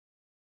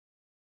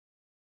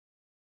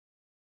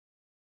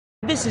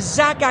 This is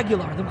Zach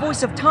Aguilar, the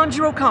voice of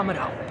Tanjiro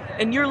Kamado,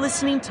 and you're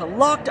listening to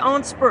Locked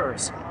On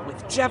Spurs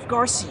with Jeff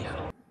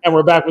Garcia. And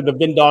we're back with the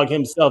Vin Dog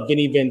himself,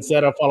 Vinny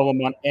Vincetta. Follow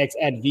him on X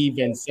at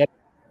VVincetta.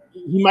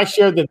 He might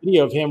share the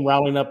video of him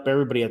rounding up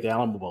everybody at the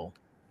Alamo Bowl.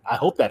 I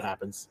hope that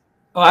happens.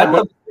 Oh, I'd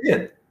love to see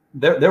it.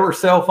 There were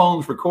cell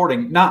phones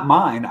recording, not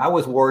mine. I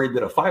was worried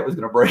that a fight was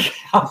going to break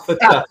out. But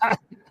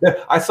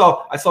I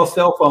saw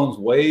cell phones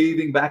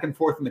waving back and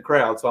forth in the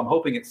crowd. So I'm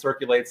hoping it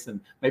circulates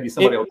and maybe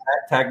somebody will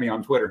tag me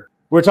on Twitter.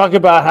 We're talking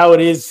about how it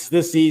is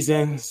this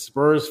season.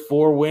 Spurs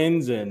 4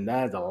 wins, and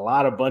that's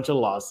a bunch of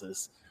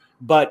losses.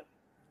 But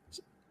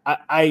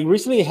I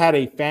recently had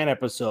a fan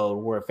episode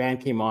where a fan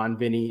came on,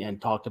 Vinny,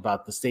 and talked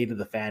about the state of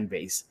the fan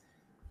base.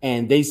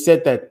 And they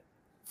said that,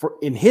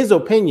 in his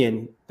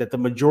opinion, that the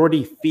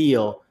majority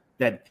feel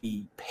that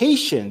the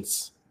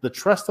patience, the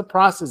trust the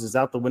process is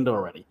out the window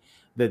already.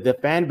 That the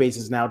fan base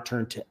is now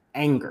turned to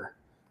anger.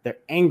 They're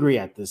angry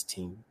at this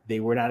team. They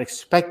were not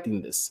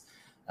expecting this.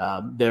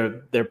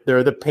 They're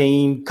the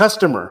paying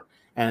customer,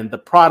 and the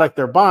product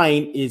they're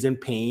buying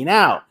isn't paying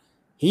out.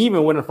 He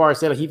even went as far as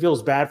said he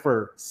feels bad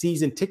for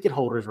season ticket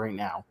holders right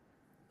now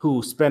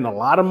who spend a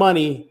lot of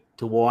money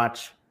to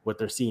watch what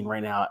they're seeing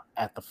right now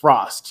at the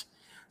Frost.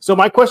 So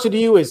my question to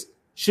you is,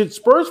 should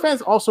Spurs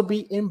fans also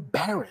be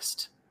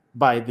embarrassed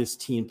by this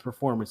team's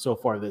performance so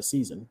far this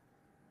season?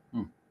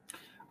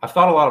 I've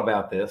thought a lot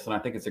about this, and I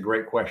think it's a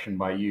great question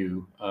by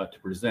you to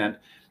present.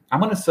 I'm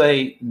going to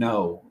say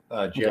no,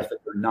 Jeff, that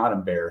they're not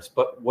embarrassed.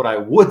 But what I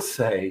would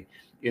say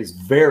is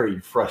very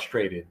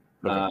frustrated.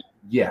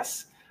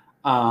 Yes.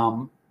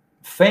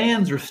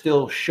 Fans are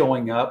still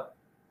showing up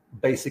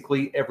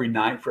basically every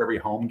night for every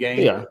home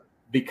game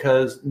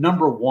because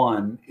number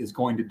one is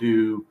going to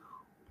do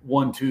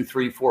 1, 2,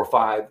 3, 4,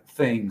 5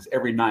 things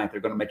every night. They're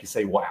going to make you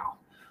say, wow.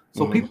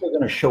 So people are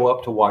going to show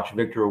up to watch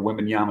Victor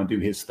Wembanyama do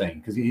his thing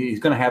because he's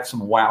going to have some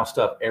wow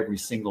stuff every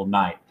single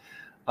night.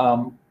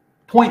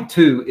 Point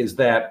two is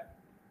that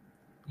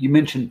you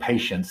mentioned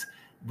patience.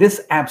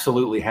 This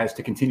absolutely has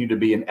to continue to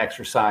be an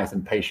exercise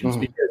in patience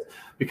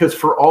because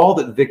for all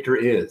that Victor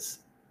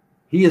is,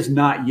 he is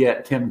not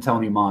yet Tim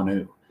Tony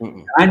Manu.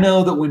 I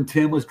know that when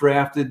Tim was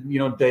drafted,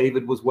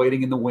 David was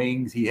waiting in the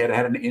wings. He had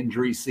an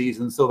injury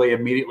season, so they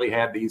immediately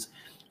had these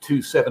 2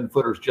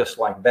 7-footers just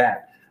like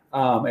that.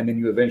 And then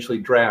you eventually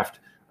draft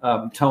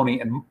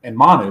Tony and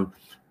Manu.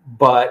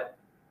 But,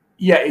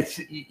 yeah,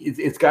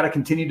 it's got to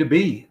continue to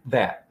be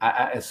that.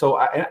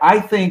 I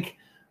think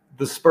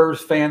the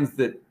Spurs fans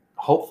that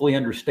hopefully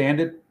understand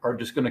it are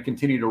just going to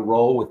continue to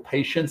roll with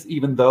patience,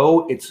 even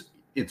though it's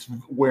it's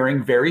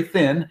wearing very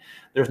thin.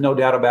 There's no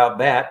doubt about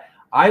that.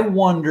 I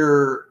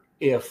wonder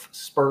if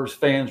Spurs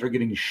fans are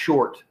getting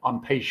short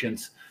on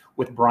patience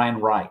with Brian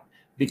Wright,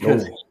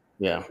 because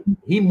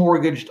he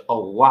mortgaged a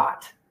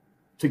lot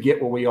to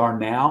get where we are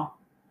now.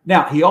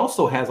 Now, he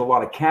also has a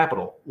lot of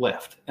capital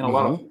left and a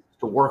lot of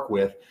to work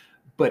with,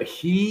 but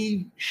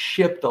he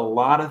shipped a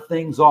lot of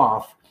things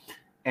off,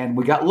 and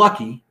we got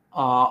lucky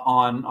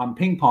on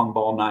ping pong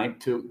ball night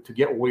to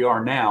get where we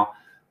are now.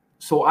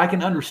 So I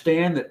can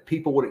understand that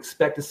people would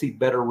expect to see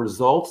better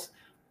results,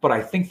 but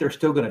I think they're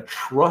still going to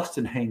trust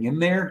and hang in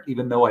there,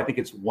 even though I think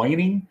it's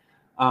waning.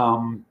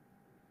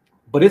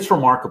 But it's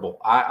remarkable.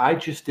 I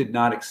just did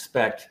not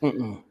expect.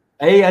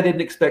 A, I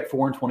didn't expect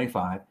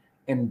 4-25,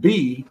 and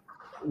B,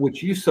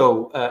 which you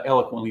so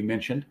eloquently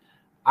mentioned,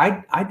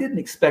 I didn't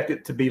expect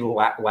it to be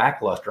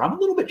lackluster. I'm a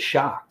little bit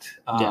shocked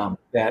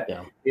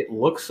that it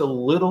looks a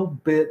little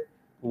bit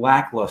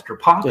lackluster.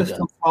 Pop is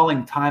still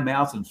calling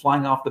timeouts and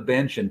flying off the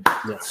bench and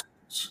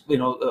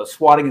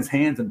swatting his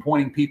hands and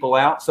pointing people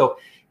out. So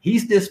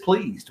he's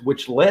displeased,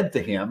 which led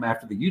to him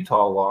after the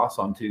Utah loss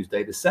on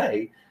Tuesday to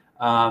say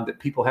that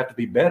people have to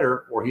be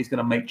better or he's going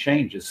to make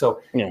changes.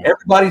 So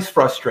everybody's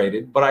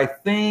frustrated, but I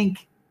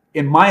think,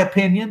 in my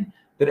opinion,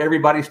 that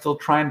everybody's still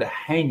trying to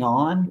hang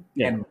on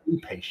and be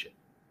patient.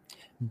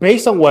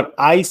 Based on what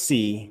I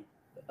see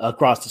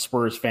across the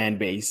Spurs fan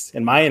base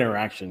and my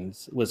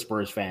interactions with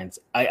Spurs fans,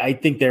 I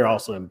think they're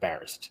also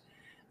embarrassed.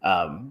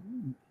 And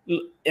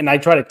I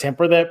try to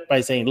temper that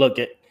by saying, look,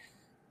 if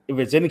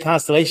it's any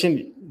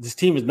constellation, this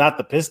team is not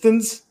the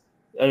Pistons.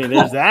 I mean,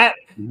 there's that,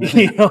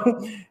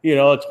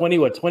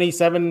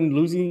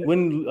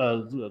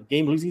 27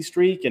 game losing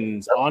streak and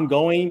it's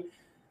ongoing.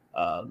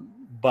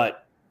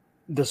 But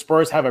the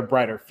Spurs have a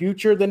brighter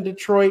future than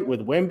Detroit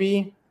with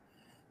Wemby.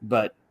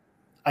 But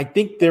I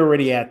think they're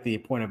already at the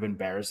point of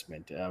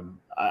embarrassment.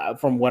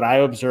 From what I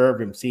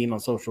observed and seen on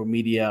social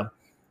media,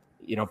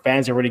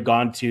 fans have already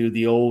gone to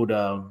the old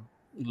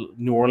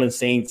New Orleans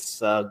Saints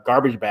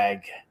garbage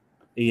bag,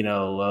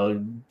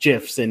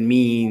 GIFs and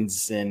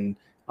memes and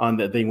on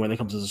the thing when it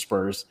comes to the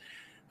Spurs.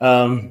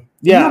 I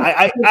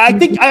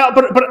think,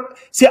 but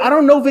see, I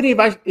don't know, Vinny,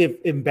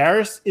 if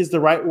embarrassed is the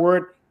right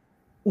word.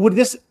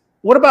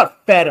 What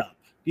about fed up?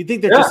 Do you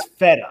think they're just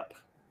fed up?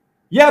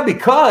 Yeah,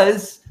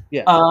 because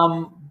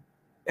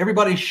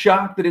everybody's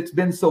shocked that it's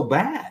been so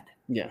bad.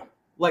 Yeah.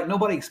 Like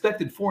nobody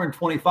expected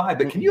 4-25,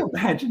 but can you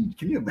imagine,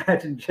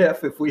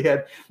 Jeff, if we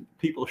had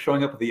people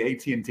showing up at the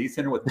AT&T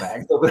Center with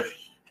bags over?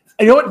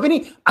 You know what,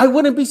 Vinny? I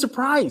wouldn't be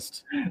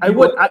surprised. I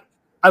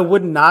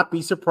would not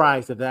be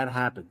surprised if that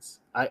happens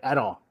at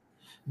all.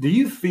 Do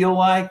you feel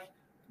like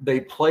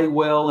they play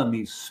well in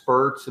these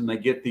spurts and they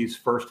get these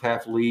first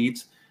half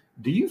leads?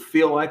 Do you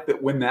feel like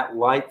that when that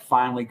light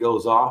finally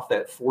goes off,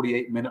 that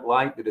 48-minute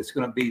light, that it's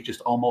going to be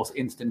just almost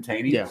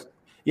instantaneous?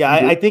 Yeah.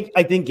 I think,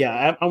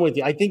 I'm with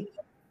you. I think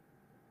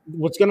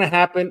what's going to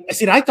happen.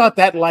 See, I thought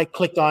that light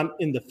clicked on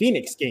in the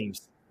Phoenix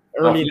games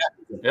early.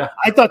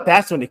 I thought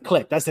that's when it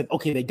clicked. I said,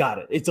 okay, they got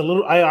it. It's a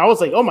little. I was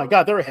like, oh my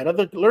God, they're ahead of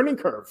the learning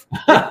curve,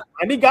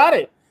 and he got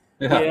it.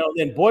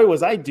 And boy,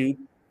 was I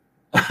duped.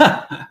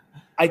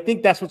 I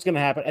think that's what's going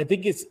to happen. I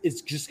think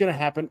it's just going to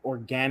happen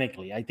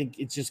organically. I think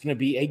it's just going to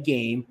be a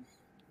game.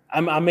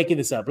 I'm making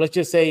this up. Let's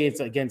just say it's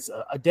against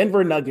a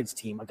Denver Nuggets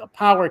team, like a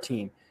power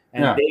team,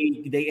 and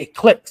it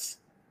clicks,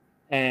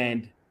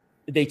 and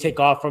they take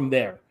off from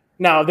there.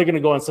 Now, they're going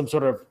to go on some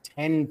sort of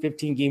 10,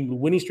 15 game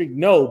winning streak.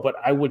 No, but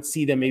I would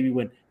see them maybe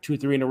win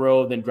 2-3 in a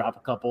row, then drop a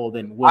couple,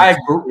 then win.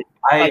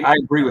 I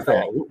agree with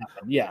that.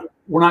 Yeah.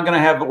 We're not going to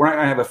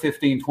have a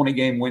 15, 20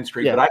 game win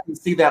streak, but I can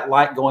see that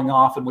light going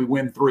off and we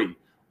win 3,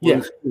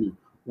 lose 2,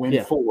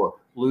 win 4,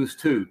 lose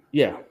 2.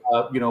 Yeah.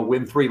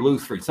 Win 3,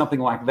 lose 3,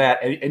 something like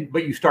that.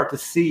 But you start to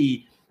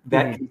see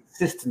that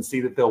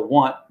consistency that they'll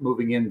want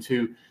moving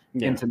into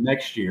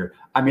next year.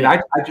 I mean,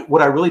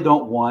 what I really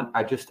don't want,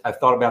 I've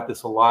thought about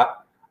this a lot.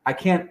 I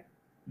can't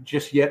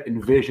just yet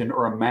envision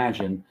or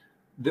imagine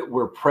that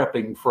we're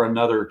prepping for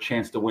another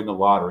chance to win the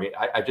lottery.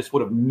 I just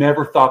would have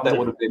never thought that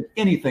would have been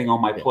anything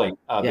on my plate.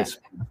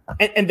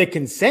 And the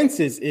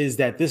consensus is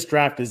that this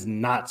draft is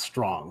not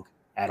strong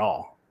at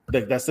all.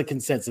 That's the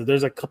consensus.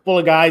 There's a couple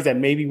of guys that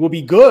maybe will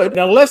be good, and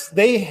unless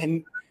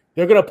they're going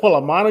to pull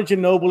a Manu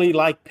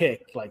Ginobili-like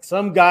pick, like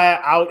some guy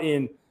out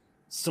in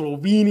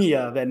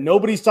Slovenia that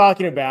nobody's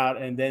talking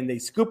about, and then they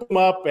scoop him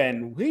up,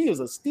 and he was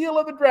a steal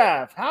of the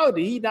draft. How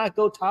did he not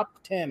go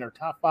top 10 or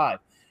top 5?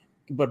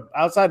 But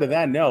outside of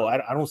that, no,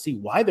 I don't see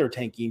why they're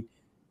tanking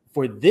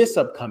for this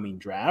upcoming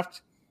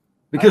draft.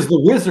 Because the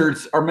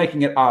Wizards are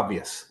making it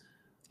obvious.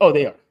 Oh,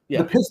 they are.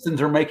 Yeah. The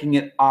Pistons are making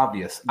it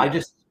obvious. Yeah.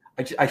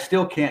 I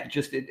still can't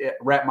just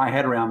wrap my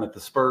head around that the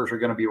Spurs are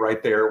going to be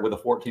right there with a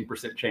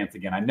 14% chance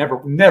again. I never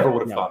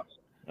would have thought.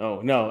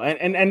 Oh, no.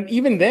 And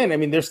even then, I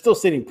mean, they're still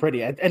sitting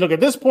pretty. And look, at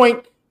this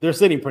point, they're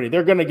sitting pretty.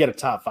 They're going to get a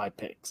top 5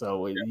 pick.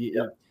 So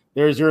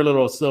there's your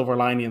little silver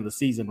lining of the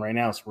season right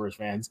now, Spurs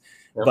fans.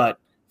 Yep. But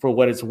for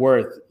what it's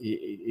worth,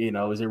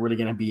 is there really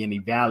going to be any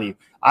value?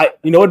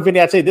 You know what, Vinny,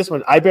 I'd say this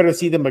one. I better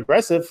see them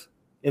aggressive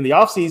in the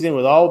offseason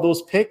with all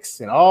those picks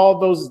and all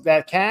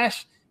that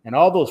cash and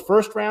all those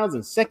first rounds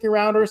and second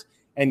rounders.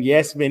 And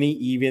yes, Vinny,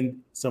 even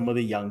some of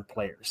the young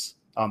players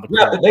on the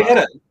court.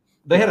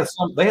 They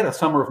had a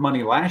summer of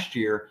money last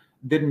year,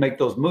 didn't make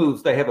those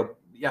moves. They have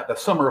the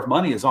summer of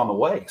money is on the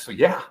way. So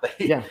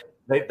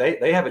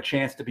they have a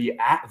chance to be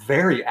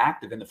very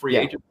active in the free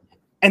agent.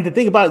 And the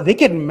thing about it, they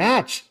can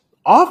match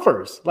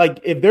offers. Like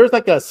if there's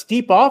like a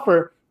steep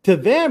offer to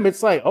them,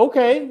 it's like,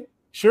 okay,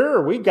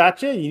 sure, we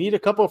got you. You need a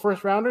couple of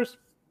first rounders.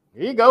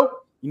 Here you go.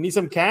 You need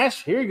some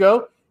cash. Here you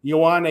go. You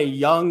want a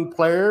young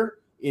player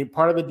in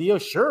part of the deal?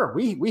 Sure,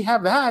 we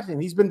have that,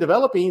 and he's been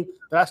developing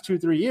the last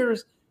 2-3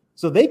 years,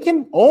 so they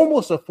can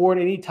almost afford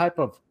any type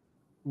of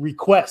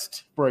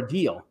request for a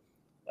deal.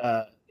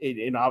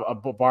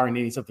 Barring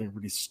any something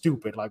really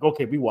stupid, like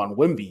okay, we want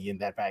Wemby in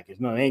that package.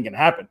 No, it ain't gonna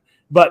happen.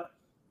 But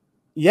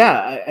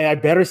yeah, I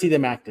better see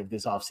them active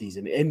this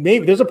offseason. And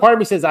maybe there's a part of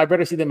me says I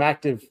better see them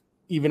active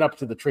even up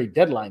to the trade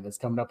deadline that's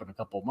coming up in a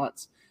couple of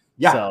months.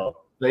 Yeah. So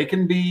they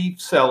can be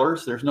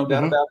sellers. There's no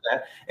doubt about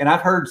that. And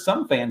I've heard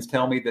some fans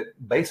tell me that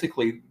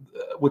basically,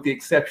 with the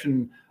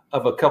exception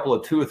of a couple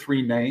of 2 or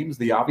 3 names,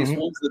 the obvious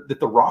ones, that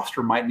the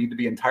roster might need to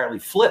be entirely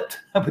flipped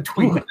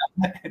between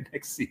now and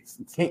next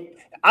season.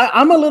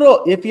 I'm a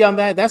little iffy on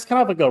that. That's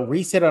kind of like a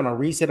reset on a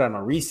reset on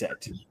a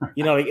reset.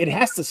 You know, it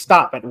has to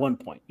stop at one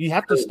point. You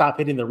have to stop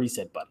hitting the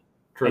reset button.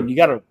 True. And you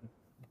got to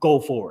go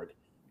forward.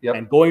 Yep.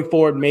 And going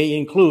forward may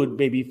include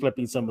maybe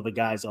flipping some of the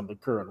guys on the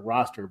current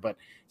roster. But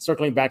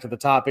circling back to the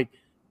topic,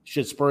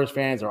 should Spurs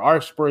fans or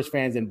are Spurs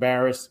fans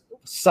embarrassed?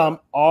 Some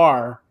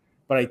are,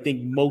 but I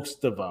think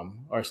most of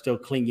them are still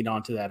clinging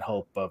on to that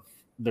hope of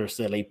there's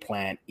still a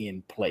plan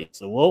in place.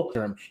 So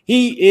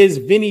he is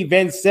Vinny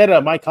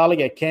Vencetta, my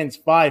colleague at Ken's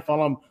 5.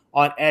 Follow him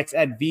on X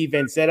at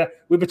VVencetta.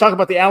 We've been talking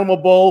about the Alamo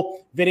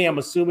Bowl. Vinny, I'm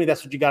assuming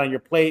that's what you got on your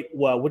plate.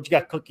 Well, what you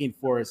got cooking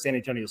for San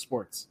Antonio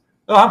sports?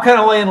 Oh, I'm kind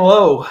of laying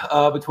low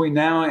between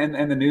now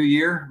and the new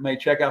year. May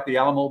check out the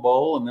Alamo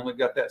Bowl, and then we've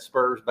got that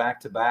Spurs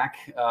back-to-back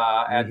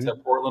at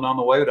Portland on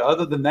the way. But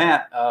other than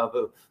that,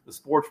 the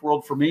sports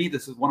world for me,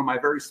 this is one of my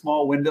very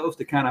small windows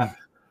to kind of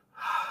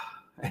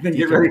and then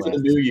get ready for the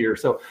new year.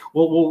 So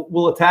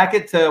we'll attack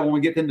it when we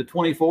get into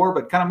 24,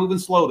 but kind of moving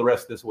slow the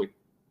rest of this week.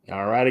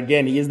 All right,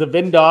 again, he is the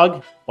Vin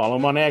Dog. Follow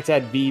him on X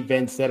at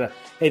VVencetta.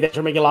 Hey, thanks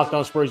for making Locked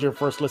On Spurs your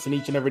first listen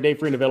each and every day,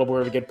 free and available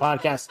wherever you get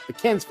podcasts. The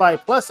Ken's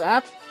 5 Plus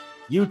app,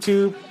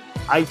 YouTube,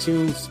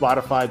 iTunes,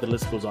 Spotify, the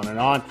list goes on and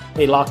on.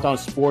 Hey, Locked On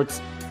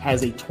Sports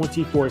has a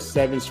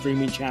 24/7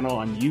 streaming channel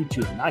on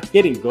YouTube. Not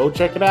kidding. Go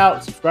check it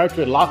out. Subscribe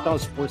to it. Locked On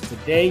Sports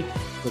Today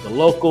with the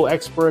local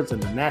experts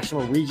and the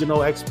national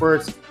regional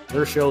experts.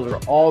 Their shows are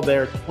all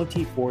there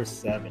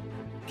 24/7.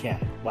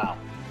 Wow.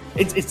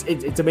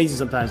 It's amazing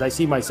sometimes. I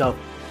see myself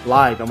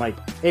live. I'm like,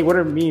 hey, what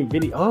are me and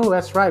Vinny? Oh,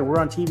 that's right. We're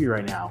on TV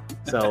right now.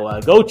 So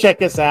go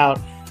check us out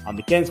on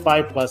the Ken's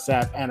 5 Plus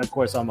app, and of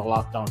course on the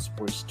Locked On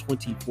Sports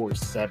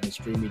 24/7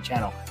 streaming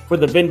channel. For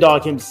the Vin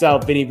Dog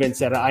himself, Vinny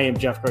Vencetta, I am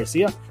Jeff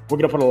Garcia. We're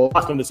going to put a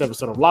lock on this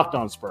episode of Locked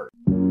On Spurs.